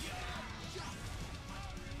dodge.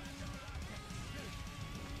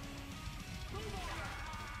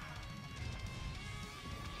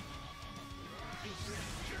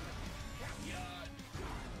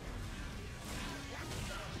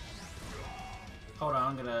 Hold on,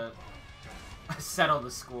 I'm gonna settle the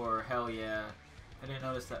score. Hell yeah. I didn't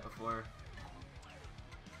notice that before.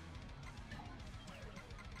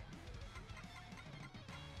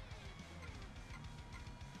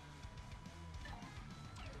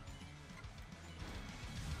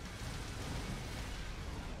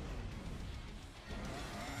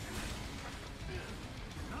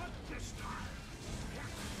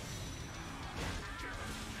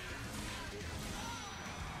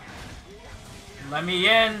 Let me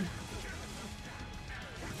in.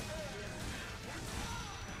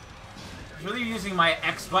 I'm really using my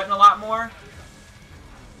X button a lot more.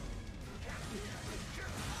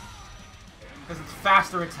 Because it's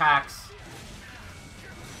faster attacks.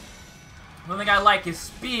 The only thing I like is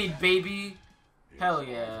speed, baby. Hell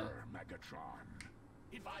yeah. Megatron.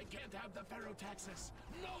 If I can't have the Ferrotaxis,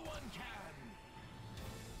 no one can.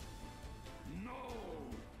 No.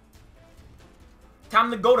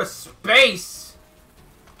 Time to go to space.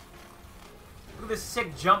 Look at this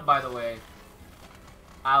sick jump, by the way.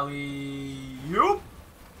 Alley-oop.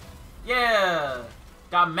 Yeah!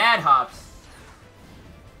 Got mad hops.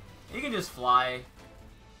 You can just fly.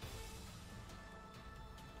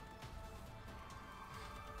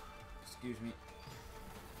 Excuse me.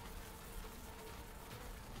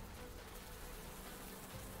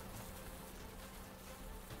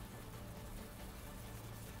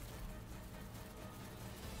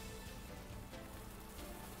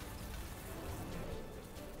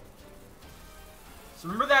 So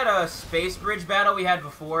remember that space bridge battle we had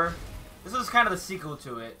before? This is kind of the sequel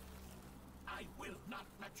to it. I will not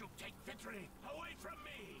let you take victory away from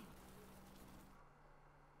me.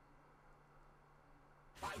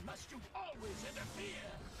 Why must you always interfere?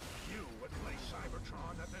 You would place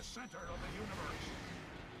Cybertron at the center of the universe.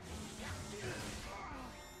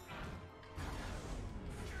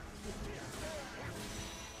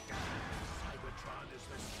 Cybertron is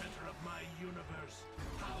the center of my universe.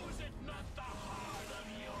 How is it not the heart of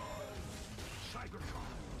yours?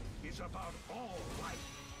 Cybertron is about all life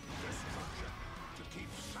destruction to keep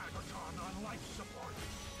Cybertron on life support.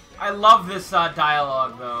 I love this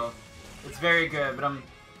dialogue though. It's very good, but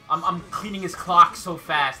I'm cleaning his clock so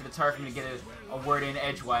fast that it's hard for me to get a word in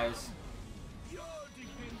edgewise. You're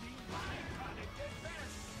defending my product at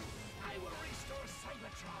best. I will restore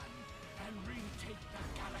Cybertron and retake the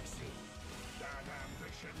galaxy. That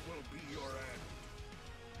ambition will be your end.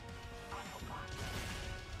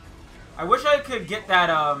 I wish I could get that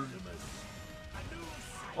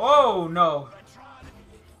Oh no. Cybertron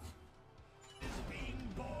is being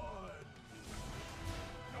born.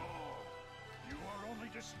 No! You are only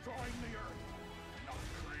destroying the Earth, not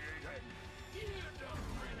creating. You don't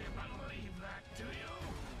really believe that, do you?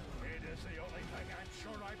 It is the only thing I'm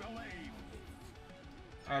sure I believe.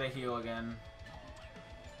 I had to heal again.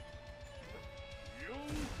 You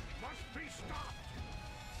must be stopped.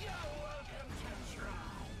 You're welcome to try.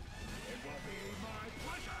 It will be my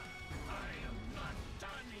pleasure. I am not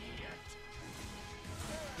done yet.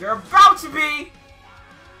 You're about to be!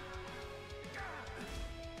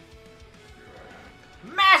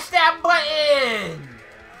 Mash that button!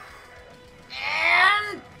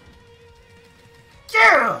 And...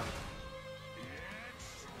 Yeah!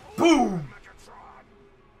 Boom! Megatron!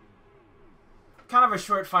 Kind of a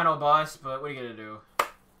short final boss, but what are you gonna do?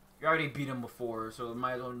 You already beat him before, so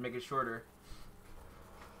might as well make it shorter.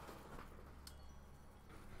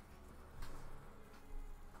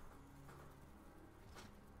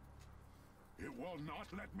 It will not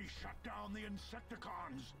let me shut down the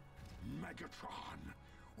Insecticons. Megatron,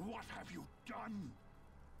 what have you done?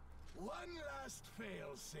 One last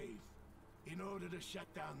fail-safe in order to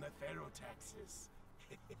shut down the Ferrotaxis.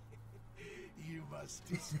 You must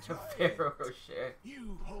destroy it. Pharaoh Rocher.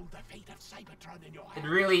 You hold the fate of Cybertron in your It hands.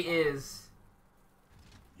 really is.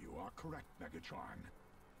 You are correct, Megatron.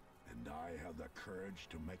 And I have the courage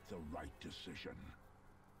to make the right decision.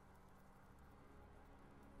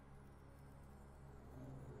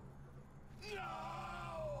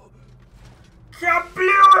 No!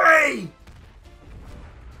 Kablooey!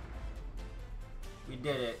 We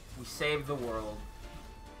did it. We saved the world.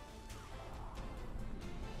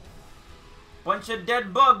 Bunch of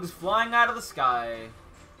dead bugs flying out of the sky.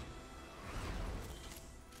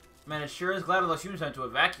 Man, it sure is glad all those humans had to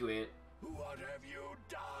evacuate. What have you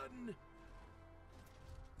done?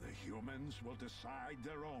 The humans will decide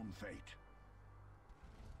their own fate.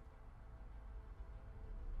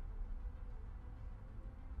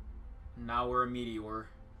 Now we're a meteor.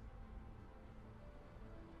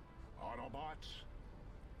 Autobots,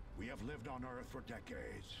 we have lived on Earth for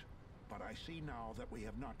decades, but I see now that we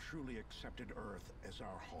have not truly accepted Earth as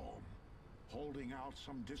our home, holding out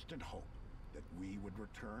some distant hope that we would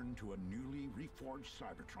return to a newly reforged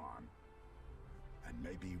Cybertron. And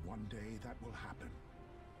maybe one day that will happen.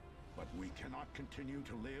 But we cannot continue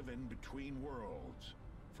to live in between worlds.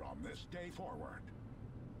 From this day forward,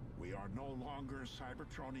 we are no longer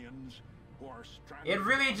Cybertronians who are stranded. It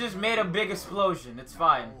really just made a big explosion. It's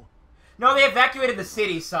fine. No, they evacuated the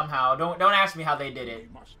city somehow. Don't ask me how they did it.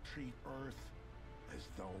 We must treat Earth as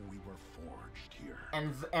though we were forged here.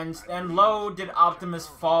 And lo, did Optimus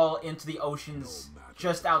fall into the oceans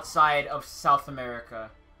just outside of South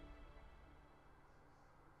America.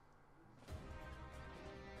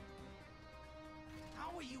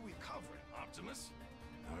 How are you recovering, Optimus?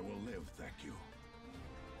 I will live, thank you.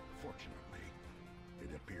 Fortunately,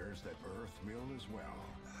 it appears that Earth will as well.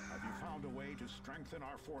 Have you found a way to strengthen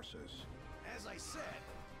our forces? As I said,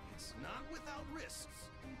 it's not without risks.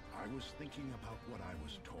 I was thinking about what I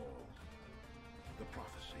was told. The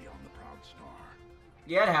prophecy on the Proud Star.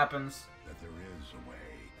 Yeah, it happens. That there is a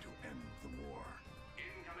way to end the war.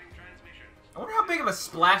 Incoming transmission. I wonder how big of a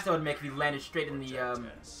splash that would make if you landed straight in the,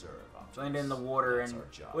 Serve Land in the water, and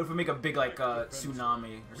what if we make a big, like,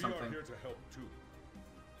 tsunami or something? We are here to help, too.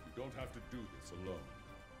 You don't have to do this alone.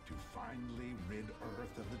 To finally rid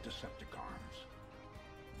Earth of the Decepticons.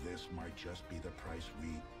 This might just be the price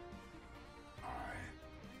I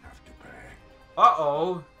have to pay.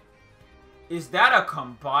 Uh-oh. Is that a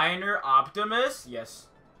Combiner Optimus? Yes.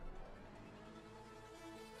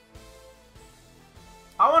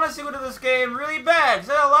 I want to sequel to this game really bad, because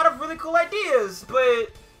it had a lot of really cool ideas, but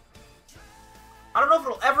I don't know if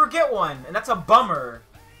it'll ever get one, and that's a bummer.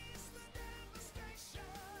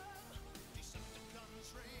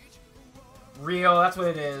 Real, that's what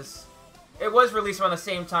it is. It was released around the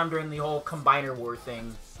same time during the whole Combiner War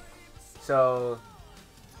thing, so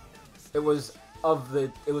it was of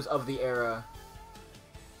the era.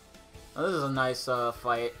 Now, this is a nice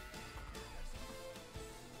fight.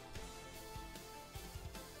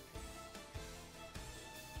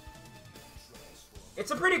 It's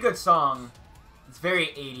a pretty good song. It's very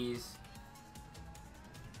 80s.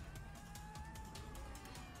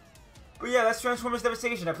 But yeah, that's Transformers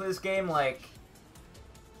Devastation. I play this game like...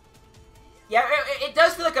 Yeah, it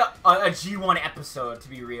does feel like a G1 episode, to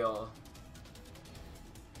be real.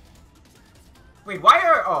 Wait, why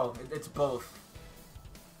are... Oh, it's both.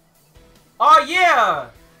 Oh, yeah!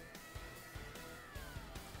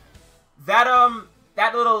 That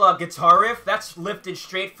little guitar riff, that's lifted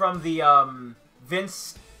straight from the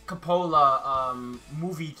Vince Coppola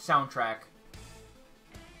movie soundtrack.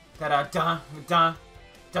 That dun dun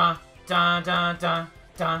dun dun dun dun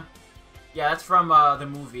dun. Yeah, that's from the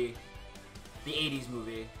movie, the '80s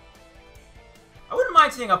movie. I wouldn't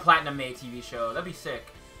mind seeing a Platinum May TV show. That'd be sick.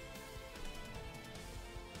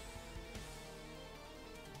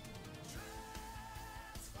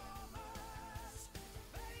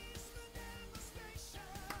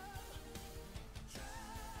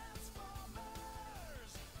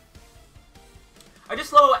 I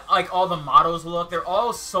just love like all the models look. They're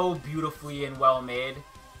all so beautifully and well made.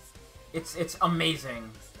 It's amazing.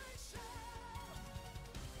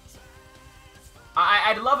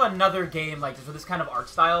 I'd love another game like this with this kind of art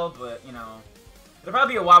style, but you know, it'll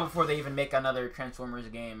probably be a while before they even make another Transformers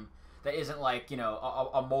game that isn't like, you know,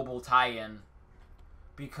 a mobile tie-in,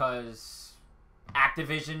 because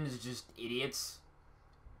Activision is just idiots.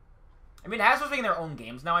 I mean, Hasbro's making their own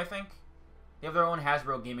games now. I think they have their own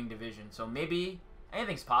Hasbro gaming division, so maybe.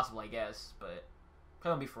 Anything's possible, I guess, but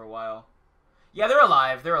probably won't be for a while. Yeah, they're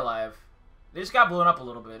alive. They're alive. They just got blown up a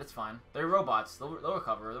little bit. It's fine. They're robots. They'll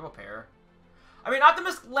recover. They'll repair. I mean,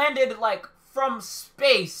 Optimus landed, like, from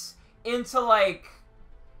space into, like,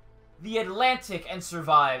 the Atlantic and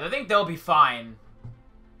survived. I think they'll be fine.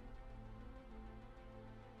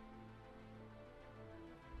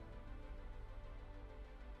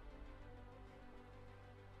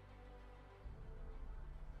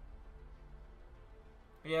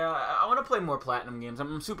 Yeah, I want to play more Platinum games.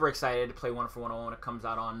 I'm super excited to play 1 for 101 when it comes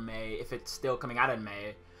out on May, if it's still coming out in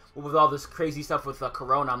May. But with all this crazy stuff with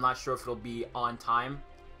Corona, I'm not sure if it'll be on time.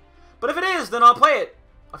 But if it is, then I'll play it.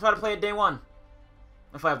 I'll try to play it day 1.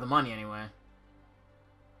 If I have the money, anyway.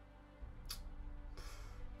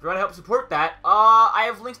 If you want to help support that, I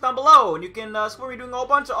have links down below, and you can support me doing a whole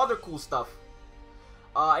bunch of other cool stuff.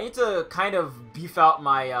 I need to kind of beef out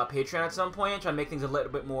my Patreon at some point, try to make things a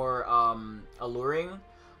little bit more alluring.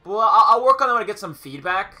 But I'll work on it when I get some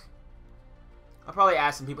feedback. I'll probably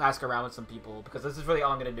ask around with some people, because this is really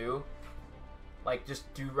all I'm gonna do. Like,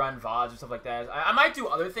 just do run VODs and stuff like that. I might do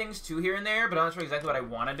other things too here and there, but I'm not sure exactly what I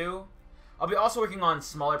want to do. I'll be also working on a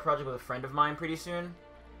smaller project with a friend of mine pretty soon.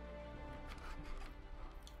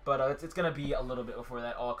 But it's gonna be a little bit before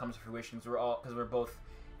that all comes to fruition, because we're both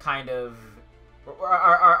kind of...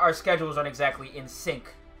 Our schedules aren't exactly in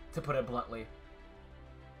sync, to put it bluntly.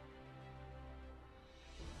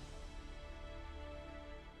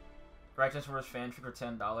 Right, Transformers fanfic for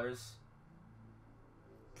 $10.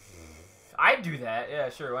 I'd do that. Yeah,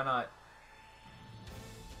 sure. Why not?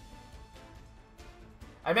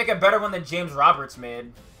 I'd make a better one than James Roberts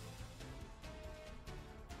made.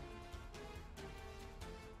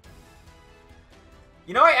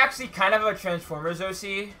 You know, I actually kind of have a Transformers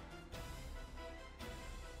OC.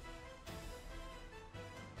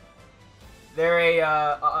 They're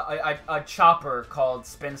a chopper called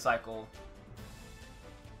Spin Cycle.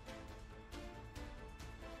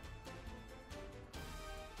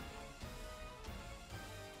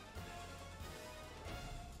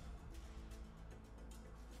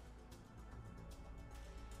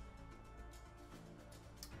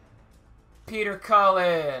 Peter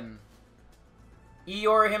Cullen.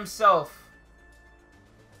 Eeyore himself.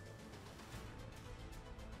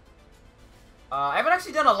 I haven't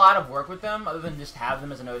actually done a lot of work with them, other than just have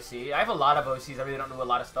them as an OC. I have a lot of OCs I really don't do a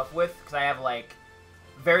lot of stuff with, because I have, like,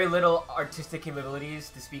 very little artistic capabilities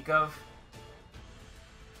to speak of.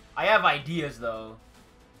 I have ideas, though.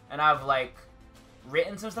 And I've, like,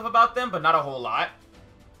 written some stuff about them, but not a whole lot.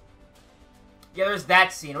 Yeah, there's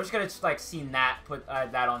that scene. We're just gonna, like, seen that, put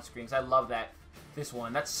that on screen, because I love that. This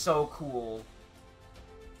one. That's so cool.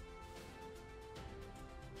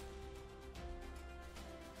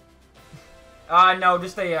 No,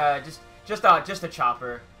 just a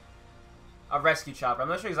chopper. A rescue chopper. I'm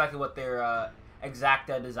not sure exactly what their, exact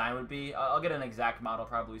design would be. I'll get an exact model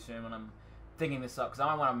probably soon when I'm thinking this up, because I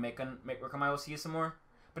might want to make work on my OC some more.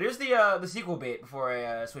 But here's the sequel bait before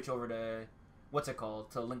I, switch over to, what's it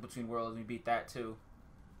called? To Link Between Worlds, and we beat that, too.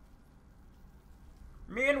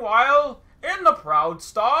 Meanwhile, in the Proud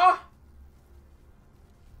Star,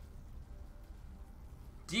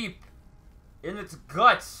 deep in its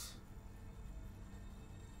guts,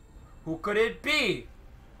 who could it be?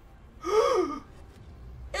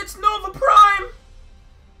 It's Nova Prime!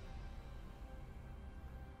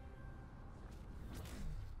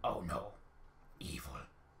 Oh no. Evil.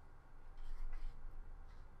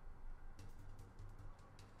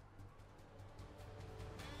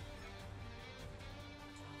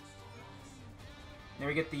 Then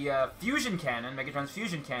we get the fusion cannon, Megatron's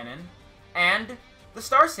fusion cannon, and the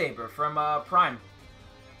Star Saber from Prime.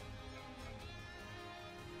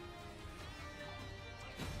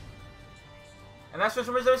 And that's just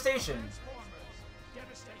from Devastation.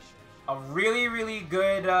 A really, really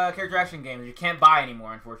good character action game that you can't buy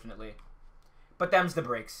anymore, unfortunately. But them's the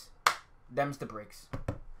breaks. Them's the breaks.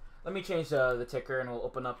 Let me change the ticker and we'll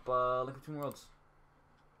open up Link Between Worlds.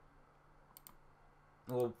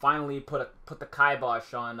 We'll finally put the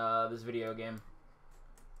kibosh on this video game.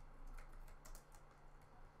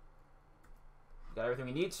 Got everything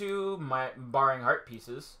we need to, barring heart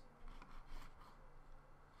pieces.